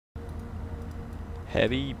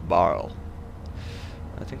Heavy barrel.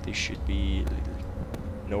 I think they should be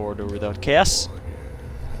no order without chaos.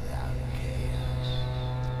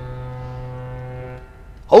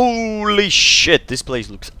 Holy shit, this place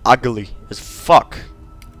looks ugly as fuck.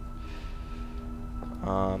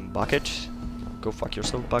 Bucket. Go fuck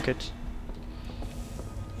yourself, bucket.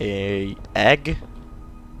 A egg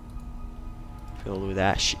filled with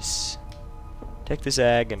ashes. Take this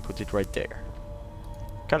egg and put it right there.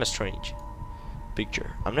 Kinda strange.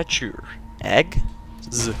 Picture. I'm not sure. Egg?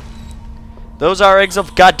 Z. Those are eggs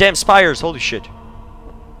of goddamn spires. Holy shit.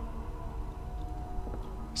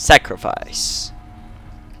 Sacrifice.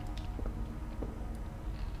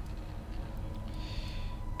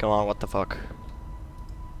 Come on, what the fuck?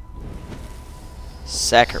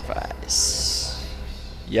 Sacrifice.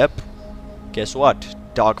 Yep. Guess what?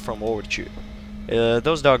 Dog from Overture.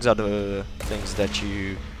 Those dogs are the things that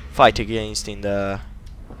you fight against in the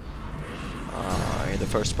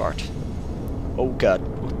first part. Oh god,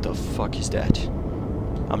 what the fuck is that?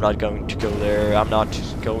 I'm not going to go there. I'm not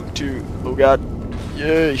going to. Oh god.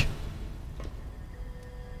 Yay.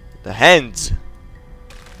 The hands.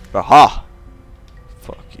 Aha.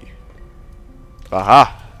 Fuck you.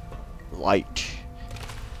 Aha. Light.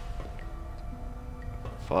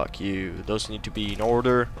 Fuck you. Those need to be in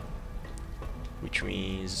order. Which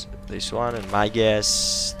means this one and my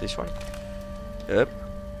guess this one. Yep.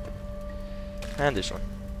 And this one.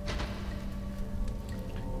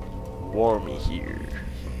 Warmy here.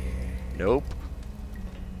 Nope.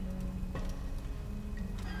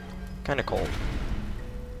 Kinda cold.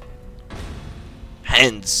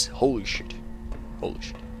 Hands. Holy shit. Holy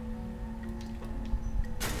shit.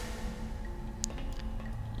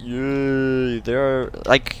 Yeah, there are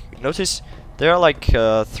like notice there are like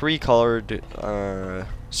 3 colored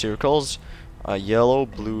circles, yellow,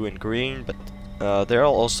 blue, and green. But there are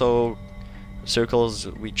also circles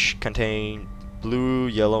which contain blue,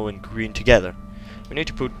 yellow, and green together. We need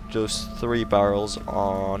to put those 3 barrels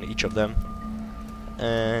on each of them,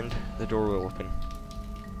 and the door will open.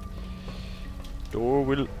 Door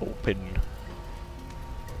will open.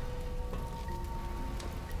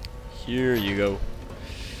 Here you go.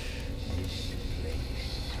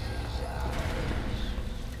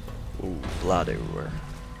 Ooh, blood everywhere.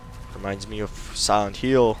 Reminds me of Silent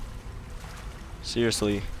Hill.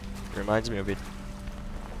 Seriously, reminds me of it.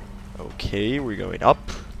 Okay, we're going up.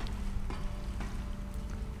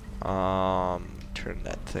 Turn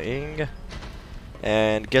that thing.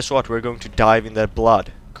 And guess what? We're going to dive in that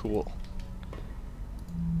blood. Cool.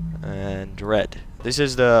 And red. This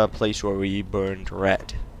is the place where we burned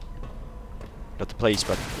red. Not the place,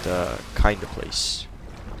 but the kind of place.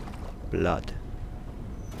 Blood.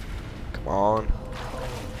 Come on.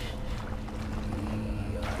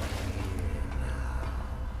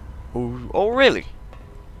 Oh really?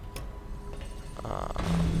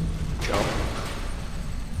 Jump.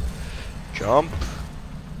 Jump.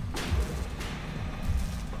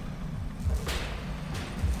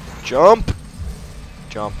 Jump.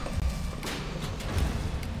 Jump.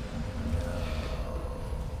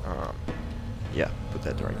 Yeah, put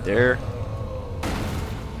that right there.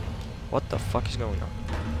 What the fuck is going on?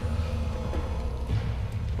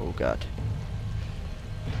 Oh god.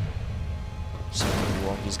 Something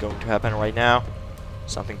wrong is going to happen right now.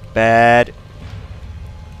 Something bad.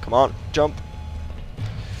 Come on, jump.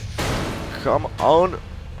 Come on.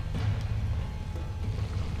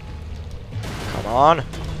 Come on.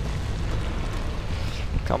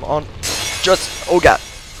 Come on. Just. Oh god.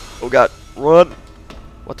 Oh god. Run.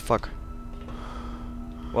 What the fuck?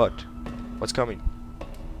 What? What's coming?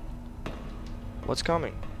 What's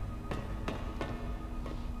coming?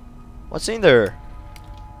 What's in there?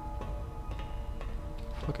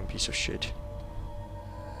 Fucking piece of shit.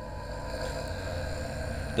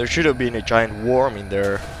 There should have been a giant worm in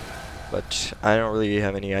there, but I don't really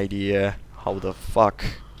have any idea how the fuck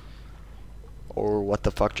or what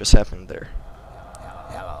the fuck just happened there.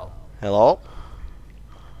 Hello. Hello?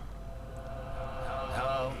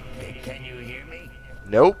 Hello. Can you hear me?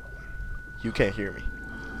 Nope. You can't hear me.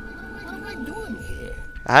 What am I doing here?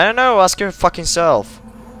 I don't know. Ask your fucking self.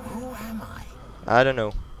 Who am I? I don't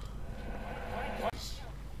know.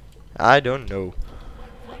 I don't know.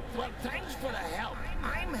 Well, thanks for the help.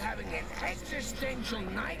 I'm having an existential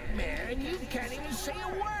nightmare and you can't even say a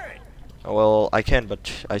word. Well, I can,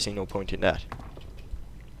 but I see no point in that.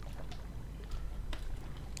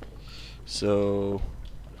 So,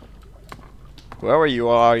 wherever you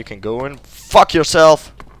are, you can go and fuck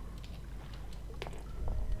yourself.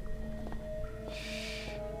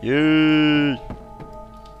 Yay!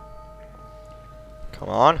 Come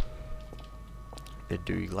on. They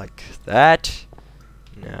do like that.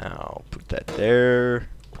 Now put that there.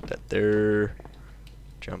 Put that there.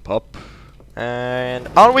 Jump up. And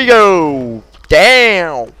on we go!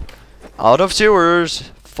 Damn! Out of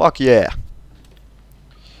sewers. Fuck yeah.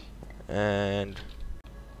 And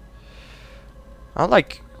I'm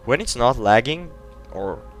like, when it's not lagging,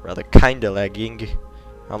 or rather kinda lagging,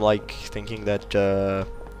 I'm like thinking that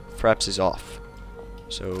Fraps is off.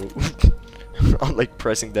 So I'm like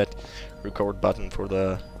pressing that record button for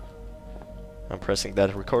the... I'm pressing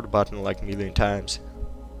that record button like a million times.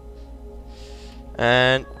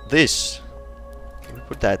 And this. We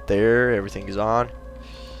put that there, everything is on.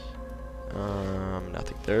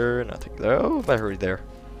 Nothing there, nothing there. Oh, battery there.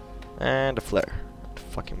 And a flare. I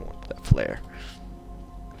fucking want that flare.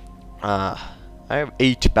 I have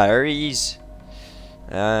 8 batteries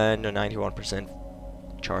and a 91%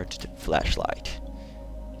 charged flashlight.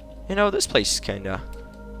 You know, this place is kinda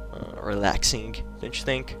relaxing, don't you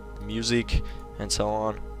think? Music and so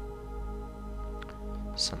on.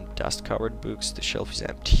 Some dust-covered books. The shelf is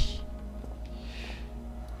empty.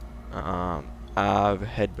 I've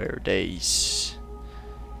had better days.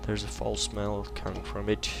 There's a foul smell coming from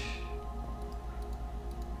it.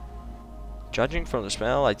 Judging from the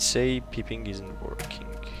smell, I'd say peeping isn't working.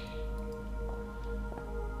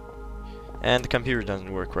 And the computer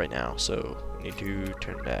doesn't work right now, so we need to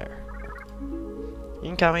turn there.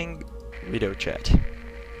 Incoming video chat.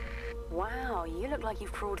 Wow, you look like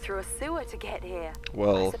you've crawled through a sewer to get here.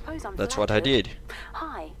 Well, that's what I did.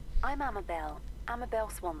 Hi, I'm Amabel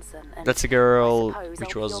Swanson. And that's the girl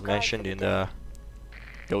which was mentioned in the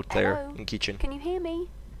goat there Hello? in kitchen. Can you hear me?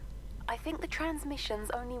 I think the transmission's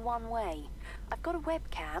only one way. I've got a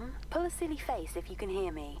webcam. Pull a silly face if you can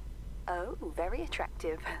hear me. Oh, very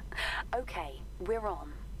attractive. Okay, we're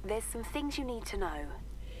on. There's some things you need to know.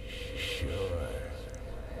 Sure.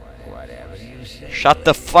 Whatever you say. Shut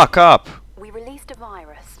the fuck up! We released a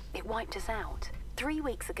virus. It wiped us out. 3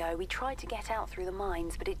 weeks ago, we tried to get out through the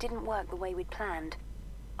mines, but it didn't work the way we'd planned.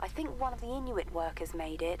 I think one of the Inuit workers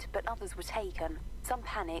made it, but others were taken. Some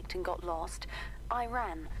panicked and got lost. I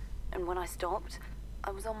ran, and when I stopped,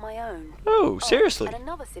 I was on my own. Oh, seriously? And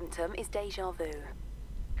another symptom is deja vu.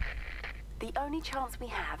 The only chance we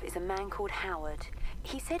have is a man called Howard.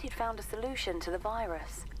 He said he'd found a solution to the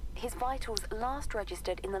virus. His vitals last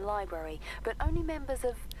registered in the library, but only members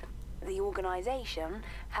of the organization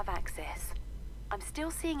have access. I'm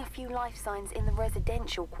still seeing a few life signs in the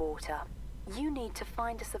residential quarter. You need to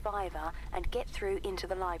find a survivor and get through into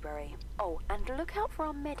the library. Oh, and look out for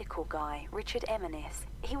our medical guy, Richard Eminis.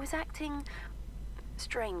 He was acting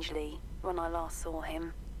strangely when I last saw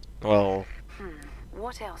him. Well...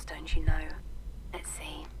 What else don't you know? Let's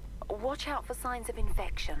see. Watch out for signs of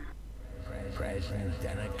infection. Present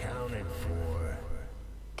and accounted for.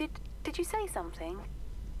 Did you say something?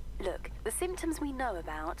 Look, the symptoms we know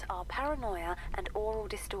about are paranoia and oral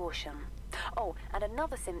distortion. Oh, and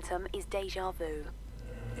another symptom is deja vu.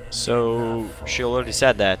 So, she already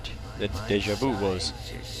said that deja vu was.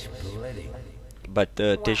 But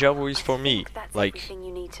deja vu is for me, That's like... everything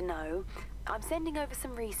you need to know. I'm sending over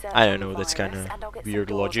some research I don't on know, the that's virus, kinda and I'll get weird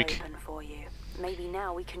some doors logic. open for you. Maybe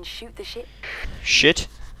now we can shoot the shit. Shit?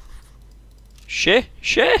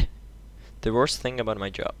 Shit? The worst thing about my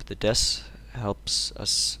job. The desk helps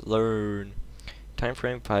us learn. Time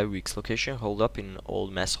frame 5 weeks. Location hold up in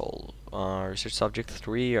old mess hall. Research subject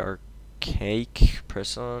 3 archaic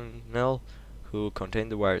personnel who contain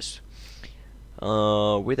the virus.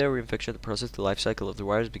 With every infection process, the life cycle of the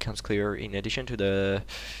virus becomes clearer. In addition to the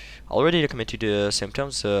already documented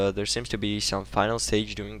symptoms, there seems to be some final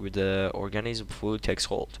stage during which the organism fully takes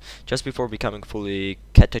hold. Just before becoming fully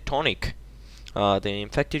catatonic, the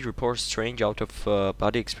infected report strange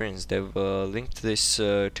out-of-body experience. They've linked this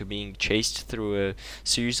to being chased through a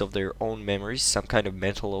series of their own memories, some kind of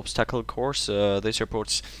mental obstacle course. This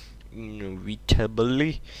reports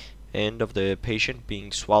inevitably end of the patient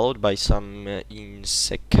being swallowed by some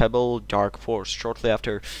insecable dark force. Shortly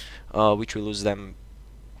after which we lose them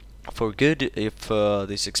for good if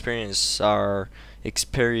these experiences are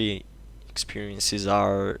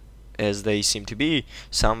as they seem to be,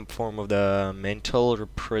 some form of the mental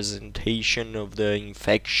representation of the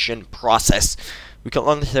infection process. We can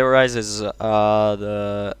only theorize as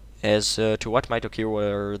to what might occur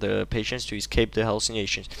were the patients to escape the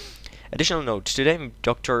hallucinations. Additional note: today,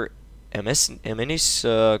 Dr. Eminis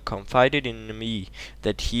confided in me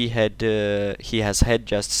that he has had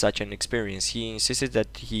just such an experience. He insisted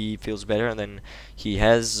that he feels better than he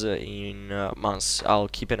has in months. I'll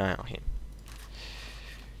keep an eye on him.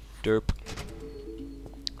 Derp.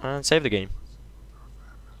 And save the game.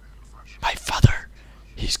 My father,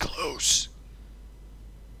 he's close.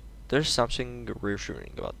 there's something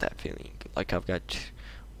reassuring about that feeling. Like I've got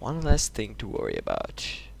one less thing to worry about.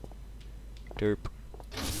 Derp.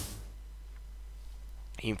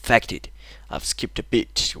 Infected. I've skipped a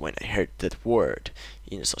bit when I heard that word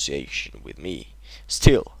in association with me.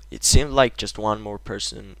 Still, it seemed like just one more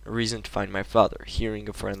reason to find my father. Hearing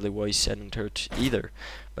a friendly voice hadn't hurt either,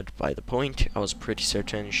 but by the point, I was pretty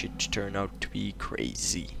certain she'd turn out to be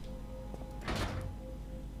crazy.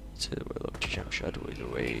 So we'll look to jump shot with the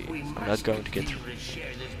way. I'm not going to get through. To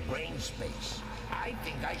share this brain space. I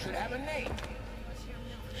think I should have a name.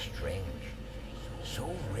 Strange.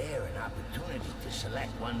 So rare an opportunity to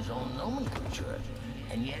select one's own nomenclature,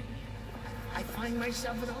 and yet I find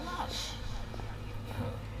myself at a loss.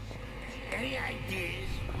 Any ideas,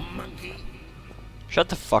 monkey? Shut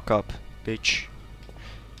the fuck up, bitch.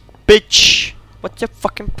 Bitch! What's your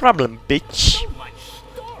fucking problem, bitch? So much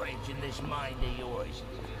storage in this mind of yours.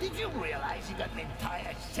 Did you realize you got an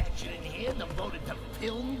entire section in here devoted to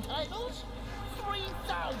film titles?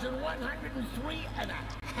 3,103 and a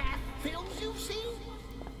half films you've seen?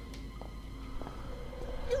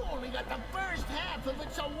 You only got the first half of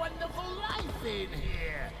It's a Wonderful Life in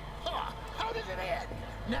here. Huh, how does it end?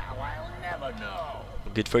 Now I'll never know.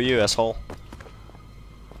 Good for you, asshole.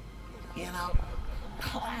 You know,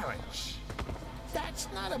 Clarence, that's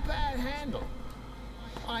not a bad handle.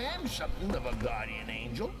 I am something of a guardian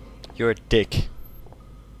angel. You're a dick.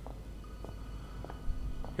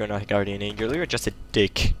 You're not a guardian angel, you're just a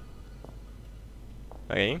dick.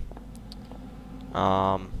 Okay.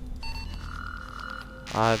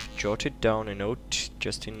 I've jotted down a note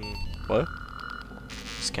just in... what?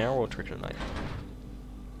 Scanner or trigger light?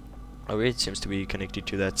 Oh, it seems to be connected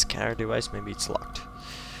to that scanner device, maybe it's locked.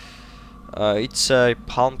 It's a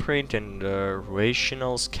palm print and a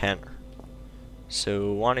rational scanner.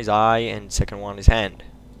 So one is eye and second one is hand.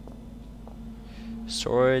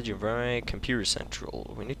 Storage, environment, computer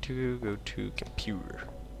central. We need to go to computer.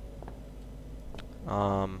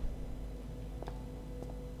 Wait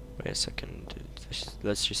a second.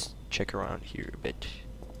 Let's just check around here a bit.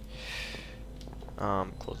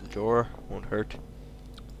 Close the door. Won't hurt.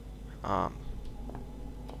 I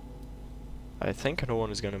think no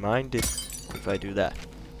one is gonna mind if I do that.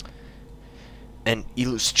 An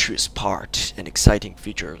illustrious part, an exciting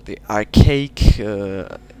feature of the archaic,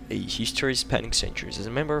 a history spanning centuries. As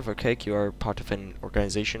a member of Archaic, you are part of an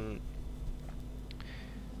organization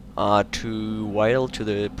vital to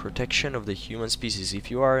the protection of the human species.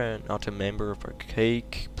 If you are not a member of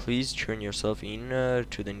Archaic, please turn yourself in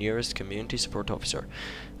to the nearest community support officer.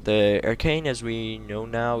 The Arcane, as we know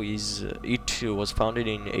now, it was founded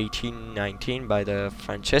in 1819 by the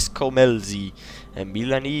Francesco Melzi, a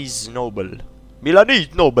Milanese noble.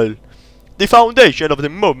 The foundation of the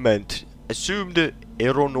movement, assumed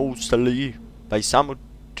erroneously by some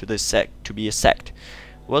to be a sect,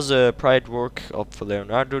 was a pride work of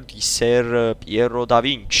Leonardo di Ser Piero da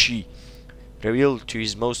Vinci, revealed to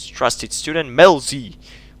his most trusted student Melzi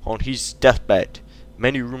on his deathbed.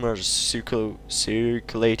 Many rumors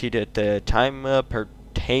circulated at the time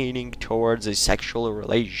pertaining towards a sexual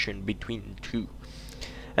relation between the two.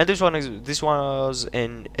 And this was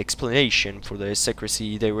an explanation for the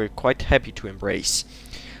secrecy they were quite happy to embrace.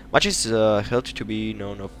 Much is held to be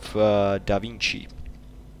known of Da Vinci.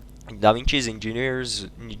 Da Vinci's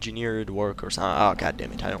engineered work or something. Oh, god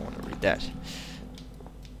damn it, I don't want to read that.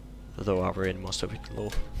 Though I've read most of it low.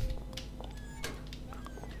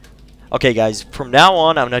 Okay guys, from now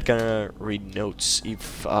on I'm not gonna read notes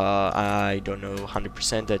if I don't know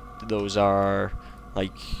 100% that those are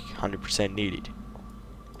like 100% needed.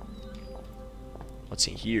 What's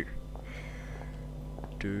in here?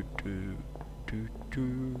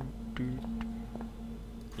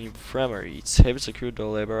 Infirmary. It's heavy secured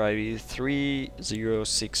labor ID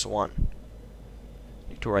 3061.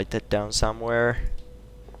 Need to write that down somewhere.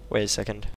 Wait a second.